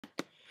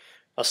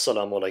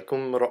Assalamu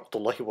alaikum wa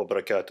rahmatullahi wa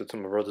barakatuh to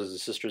my brothers and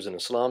sisters in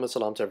Islam, and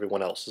salam to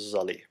everyone else. This is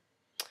Ali.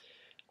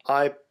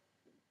 I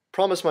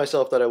promised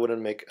myself that I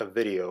wouldn't make a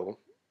video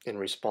in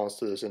response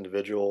to this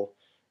individual.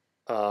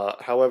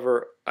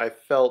 However, I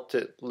felt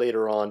it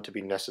later on to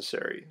be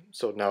necessary,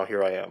 so now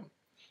here I am.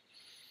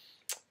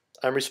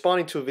 I'm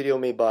responding to a video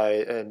made by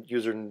a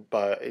user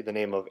by the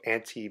name of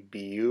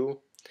AntyBus.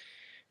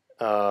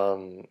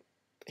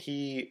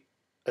 He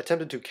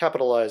attempted to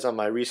capitalize on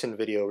my recent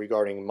video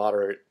regarding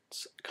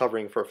moderates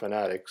covering for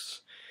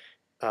Fanatics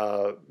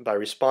by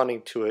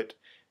responding to it,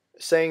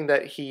 saying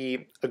that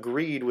he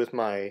agreed with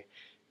my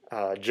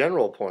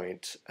general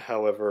point,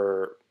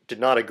 however, did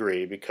not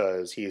agree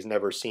because he's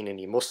never seen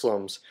any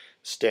Muslims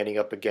standing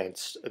up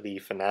against the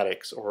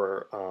Fanatics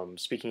or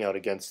speaking out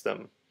against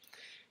them.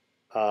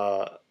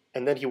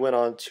 And then he went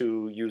on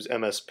to use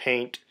MS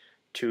Paint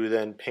to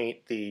then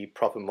paint the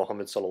Prophet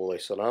Muhammad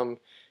ﷺ,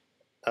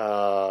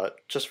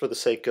 just for the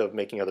sake of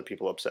making other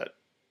people upset.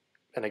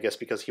 And I guess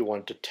because he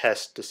wanted to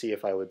test to see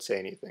if I would say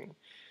anything.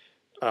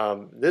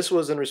 This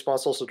was in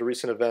response also to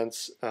recent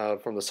events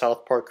from the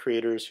South Park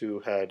creators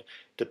who had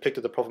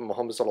depicted the Prophet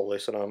Muhammad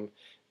ﷺ,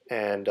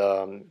 and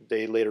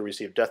they later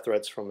received death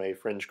threats from a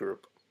fringe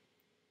group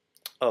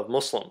of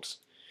Muslims.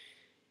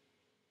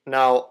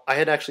 Now, I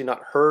had actually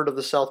not heard of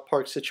the South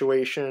Park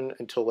situation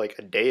until like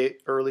a day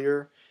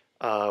earlier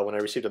when I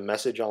received a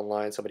message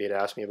online. Somebody had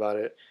asked me about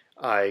it.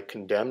 I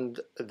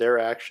condemned their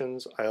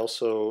actions. I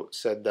also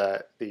said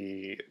that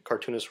the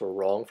cartoonists were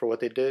wrong for what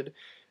they did.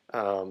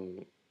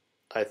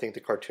 I think the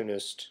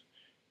cartoonist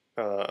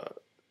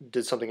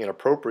did something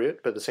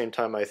inappropriate, but at the same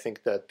time I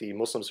think that the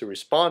Muslims who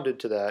responded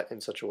to that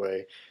in such a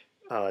way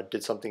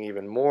did something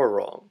even more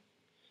wrong.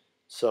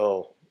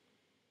 So,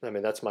 I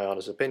mean, that's my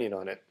honest opinion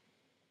on it.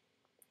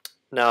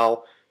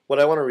 Now, what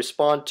I want to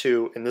respond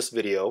to in this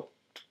video,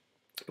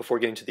 before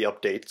getting to the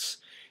updates,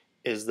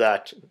 is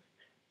that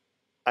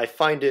I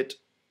find it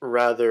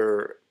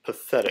rather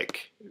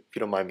pathetic, if you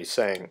don't mind me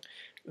saying,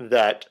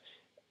 that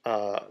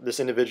this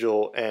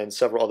individual and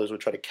several others would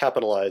try to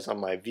capitalize on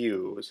my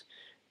views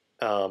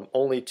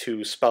only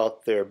to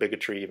spout their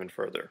bigotry even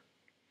further.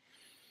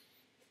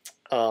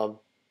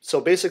 So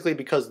basically,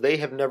 because they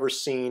have never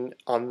seen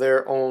on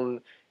their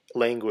own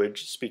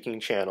language speaking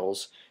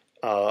channels,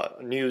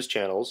 news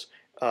channels,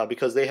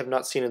 because they have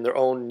not seen in their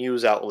own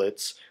news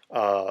outlets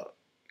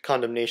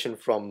condemnation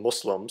from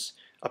Muslims,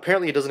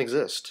 apparently it doesn't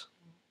exist.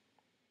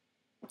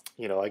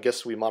 You know, I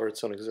guess we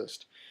moderates don't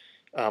exist.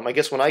 I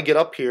guess when I get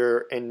up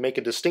here and make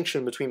a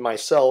distinction between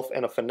myself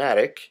and a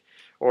fanatic,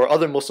 or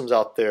other Muslims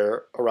out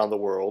there around the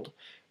world,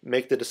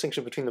 make the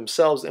distinction between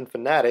themselves and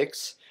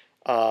fanatics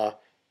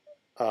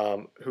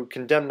who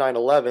condemn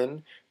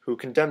 9/11, who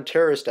condemn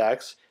terrorist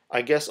acts,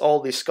 I guess all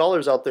these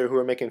scholars out there who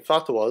are making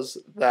fatwas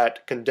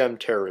that condemn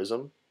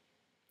terrorism,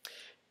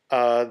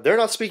 they're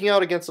not speaking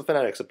out against the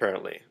fanatics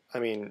apparently. I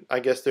mean,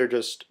 I guess they're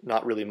just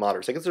not really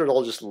moderates. I guess they're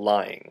all just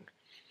lying.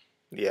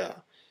 Yeah.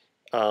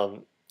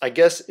 I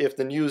guess if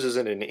the news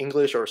isn't in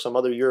English or some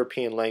other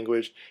European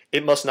language,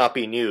 it must not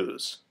be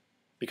news.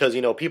 Because,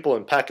 you know, people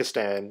in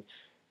Pakistan,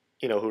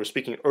 you know, who are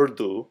speaking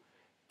Urdu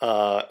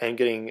and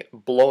getting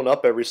blown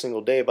up every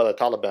single day by the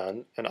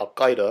Taliban and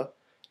Al-Qaeda,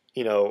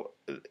 you know,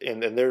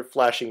 and they're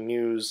flashing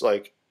news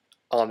like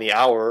on the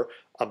hour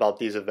about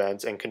these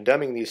events and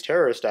condemning these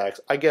terrorist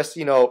acts, I guess,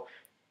 you know,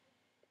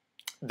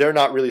 they're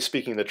not really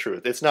speaking the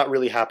truth. It's not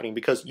really happening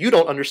because you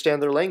don't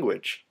understand their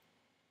language.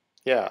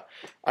 Yeah,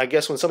 I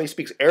guess when somebody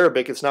speaks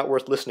Arabic, it's not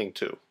worth listening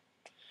to.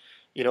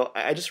 You know,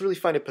 I just really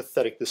find it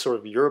pathetic, this sort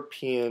of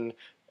European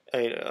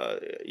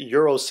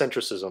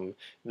Eurocentrism,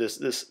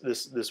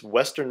 this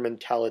Western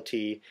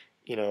mentality,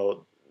 you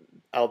know,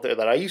 out there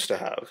that I used to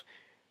have.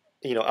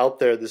 You know, out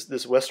there,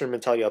 this Western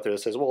mentality out there that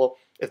says, well,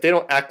 if they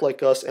don't act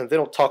like us and if they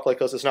don't talk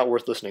like us, it's not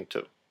worth listening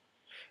to.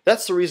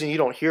 That's the reason you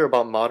don't hear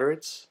about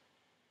moderates.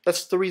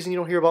 That's the reason you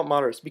don't hear about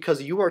moderates,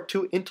 because you are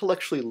too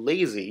intellectually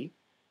lazy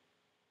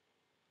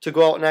to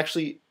go out and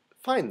actually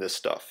find this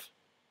stuff.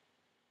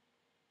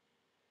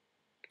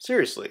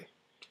 Seriously.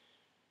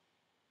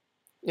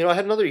 You know, I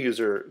had another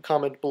user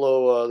comment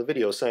below the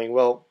video saying,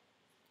 well,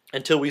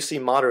 until we see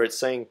moderates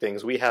saying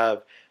things, we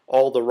have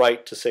all the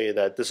right to say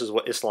that this is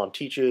what Islam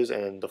teaches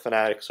and the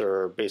fanatics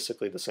are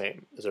basically the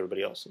same as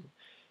everybody else.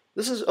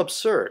 This is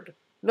absurd.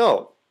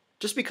 No,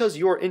 just because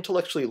you're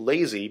intellectually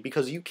lazy,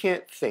 because you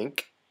can't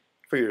think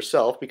for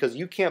yourself, because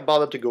you can't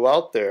bother to go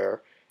out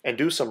there and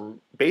do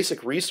some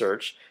basic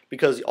research,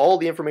 because all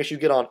the information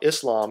you get on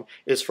Islam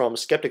is from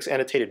Skeptic's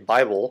Annotated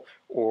Bible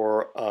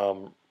or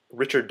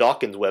Richard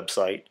Dawkins'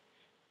 website.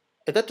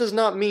 And that does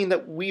not mean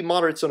that we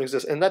moderates don't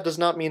exist, and that does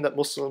not mean that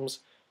Muslims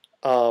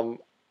are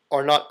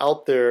not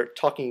out there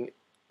talking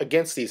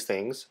against these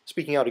things,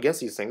 speaking out against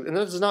these things, and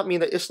that does not mean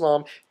that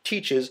Islam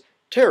teaches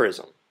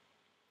terrorism.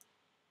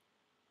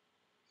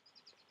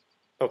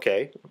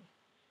 Okay,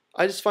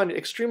 I just find it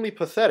extremely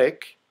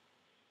pathetic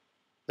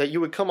that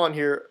you would come on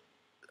here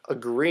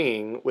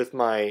agreeing with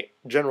my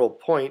general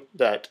point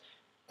that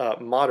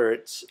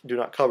moderates do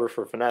not cover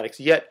for fanatics,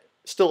 yet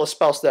still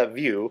espouse that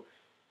view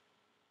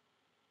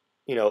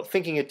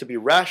thinking it to be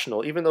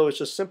rational, even though it's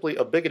just simply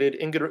a bigoted,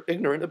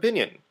 ignorant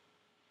opinion.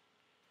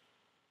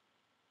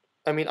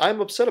 I mean, I'm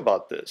upset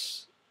about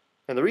this.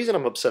 And the reason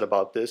I'm upset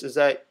about this is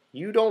that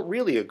you don't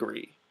really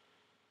agree.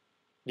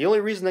 The only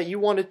reason that you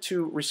wanted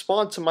to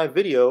respond to my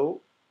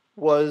video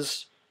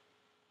was,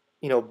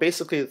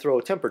 basically to throw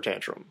a temper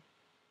tantrum.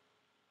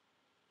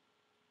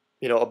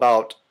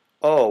 About,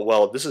 oh,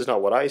 well, this is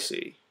not what I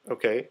see,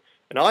 okay?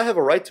 And I have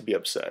a right to be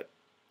upset.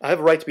 I have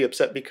a right to be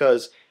upset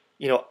because,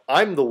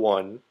 I'm the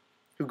one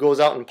who goes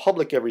out in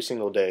public every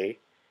single day,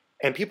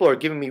 and people are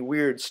giving me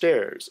weird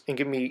stares and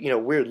giving me,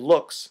 weird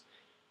looks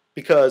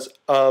because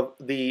of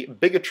the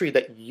bigotry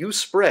that you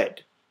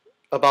spread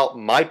about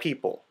my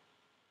people.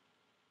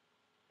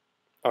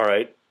 All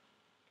right?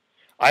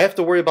 I have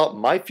to worry about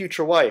my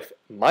future wife,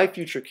 my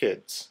future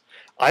kids.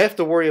 I have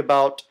to worry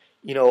about,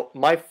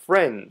 my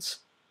friends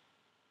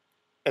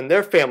and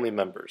their family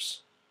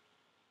members.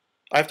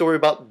 I have to worry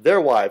about their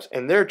wives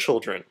and their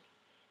children.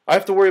 I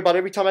have to worry about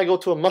every time I go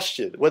to a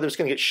masjid, whether it's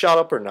going to get shot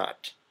up or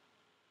not.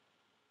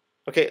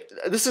 Okay,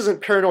 this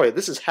isn't paranoia.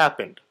 This has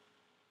happened.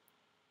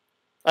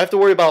 I have to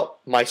worry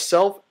about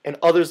myself and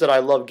others that I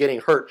love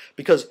getting hurt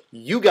because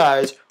you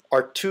guys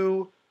are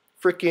too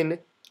freaking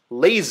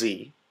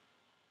lazy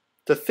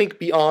to think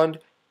beyond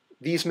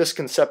these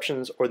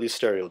misconceptions or these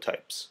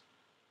stereotypes.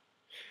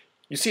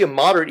 You see a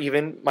moderate,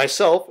 even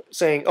myself,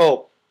 saying,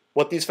 oh,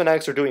 what these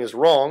fanatics are doing is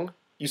wrong.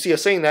 You see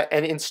us saying that,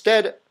 and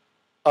instead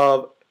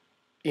of,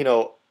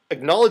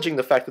 acknowledging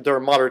the fact that there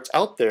are moderates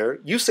out there,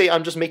 you say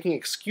I'm just making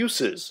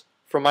excuses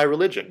for my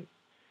religion.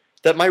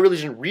 That my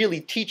religion really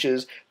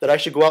teaches that I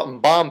should go out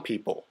and bomb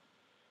people.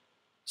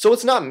 So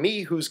it's not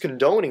me who's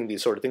condoning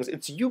these sort of things,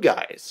 it's you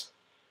guys.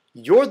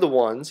 You're the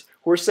ones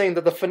who are saying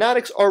that the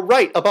fanatics are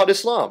right about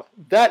Islam.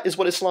 That is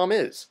what Islam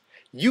is.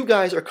 You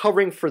guys are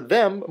covering for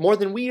them more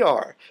than we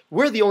are.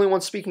 We're the only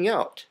ones speaking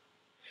out.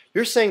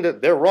 You're saying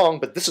that they're wrong,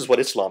 but this is what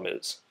Islam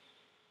is.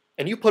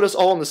 And you put us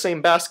all in the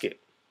same basket.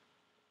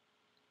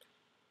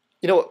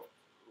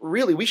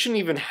 Really, we shouldn't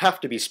even have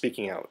to be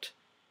speaking out.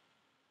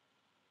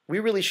 We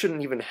really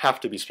shouldn't even have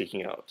to be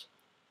speaking out.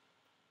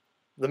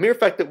 The mere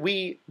fact that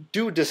we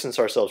do distance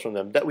ourselves from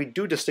them, that we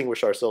do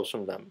distinguish ourselves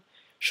from them,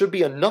 should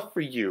be enough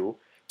for you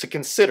to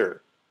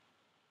consider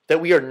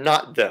that we are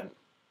not them,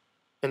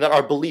 and that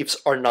our beliefs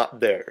are not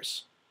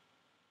theirs.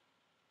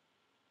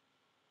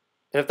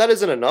 And if that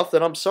isn't enough,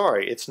 then I'm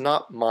sorry, it's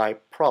not my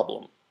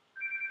problem.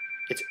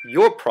 It's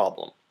your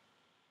problem.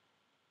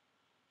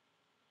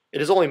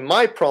 It is only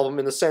my problem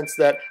in the sense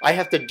that I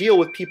have to deal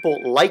with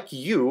people like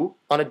you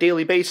on a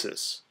daily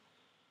basis,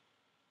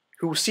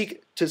 who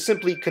seek to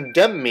simply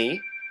condemn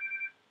me,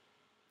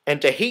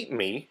 and to hate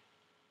me,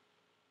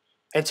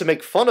 and to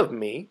make fun of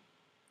me,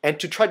 and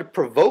to try to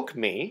provoke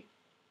me,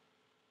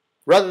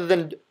 rather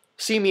than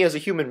see me as a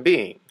human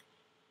being,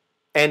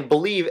 and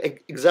believe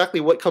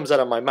exactly what comes out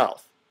of my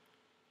mouth.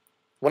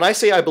 When I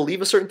say I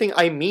believe a certain thing,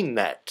 I mean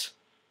that.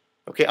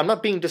 Okay, I'm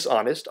not being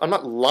dishonest. I'm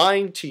not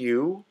lying to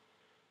you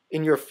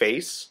in your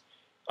face.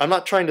 I'm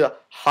not trying to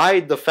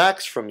hide the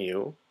facts from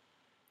you.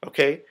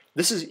 Okay,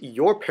 this is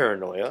your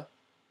paranoia.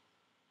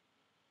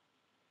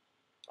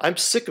 I'm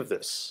sick of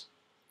this.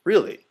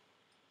 Really.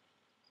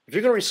 If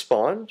you're going to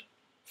respond,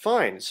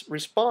 fine.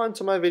 Respond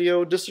to my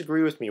video,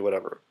 disagree with me,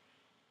 whatever.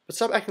 But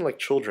stop acting like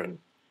children.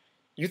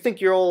 You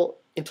think you're all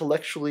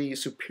intellectually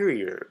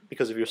superior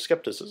because of your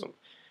skepticism.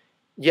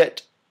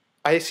 Yet,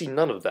 I see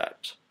none of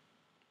that.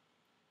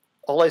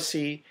 All I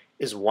see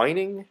is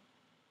whining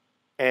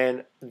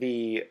and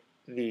the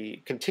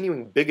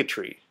continuing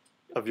bigotry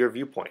of your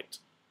viewpoint.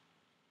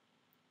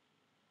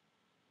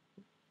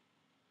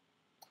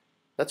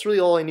 That's really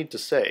all I need to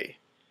say.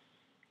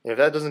 And if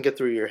that doesn't get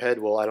through your head,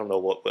 well, I don't know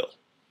what will.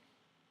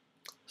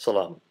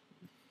 Salam.